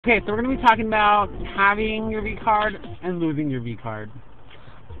Okay, so we're going to be talking about having your V card and losing your V card.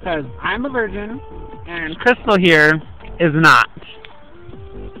 Because I'm a virgin, and Crystal here is not.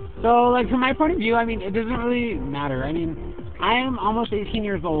 So, like, from my point of view, I mean, it doesn't really matter. I mean, I am almost 18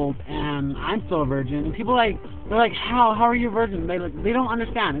 years old, and I'm still a virgin. And people, like, they're like, how are you a virgin? They don't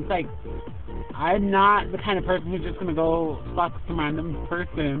understand. It's like, I'm not the kind of person who's just going to go fuck some random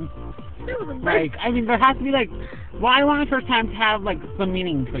person. Like, I mean, there has to be, like, well, I want the first time to have, like, some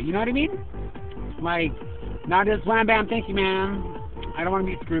meaning to it, you know what I mean? Like, not just wham bam, thank you, man. I don't want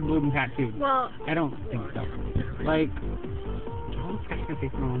to be screwed, blued, and tattooed. Well, I don't think so. Like, oh, this guy's gonna say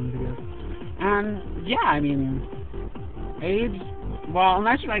something on the videos. And, yeah, I mean, age, well,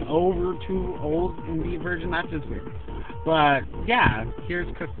 unless you're, like, over too old and be a virgin, that's just weird. But, yeah, here's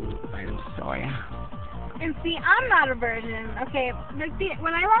Crystal's side of the story. and see, I'm not a virgin, okay? But see,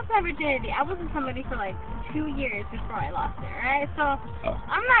 when I lost my virginity, I was with somebody for like 2 years before I lost it, right? So,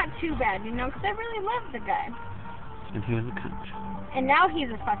 I'm not too bad, you know, because I really loved the guy. And he was a cunt. And now he's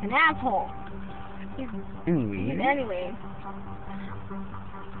a fucking asshole. Anyway.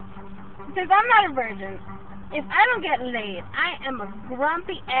 Because I'm not a virgin. If I don't get laid, I am a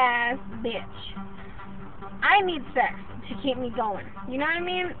grumpy ass bitch. I need sex to keep me going. You know what I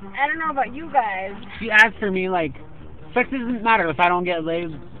mean? I don't know about you guys. See, as for me, like, sex doesn't matter if I don't get laid.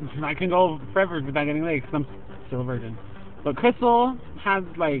 I can go forever without getting laid because I'm still a virgin. But Crystal has,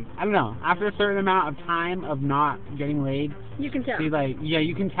 like, I don't know, after a certain amount of time of not getting laid, You can tell. she's like, yeah,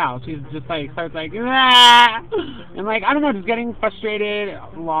 you can tell. She's just like, starts like, ah! And like, I don't know, just getting frustrated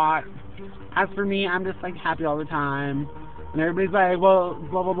a lot. As for me, I'm just like happy all the time. And everybody's like, well,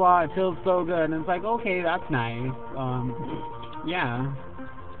 blah, blah, blah, it feels so good. And it's like, okay, that's nice. Yeah.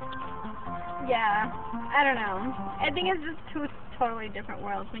 Yeah, I don't know. I think it's just two totally different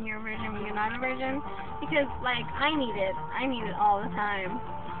worlds when you're a virgin, when you're not a virgin. Because, like, I need it. I need it all the time.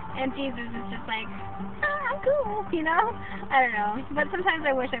 And Jesus is just like, I'm cool, you know? I don't know. But sometimes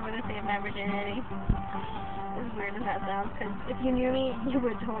I wish I would have saved my virginity. As weird as that sounds, because if you knew me, you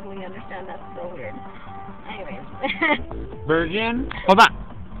would totally understand that's so weird. Anyways. Virgin? Hold on.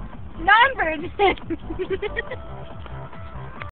 Non-virgin.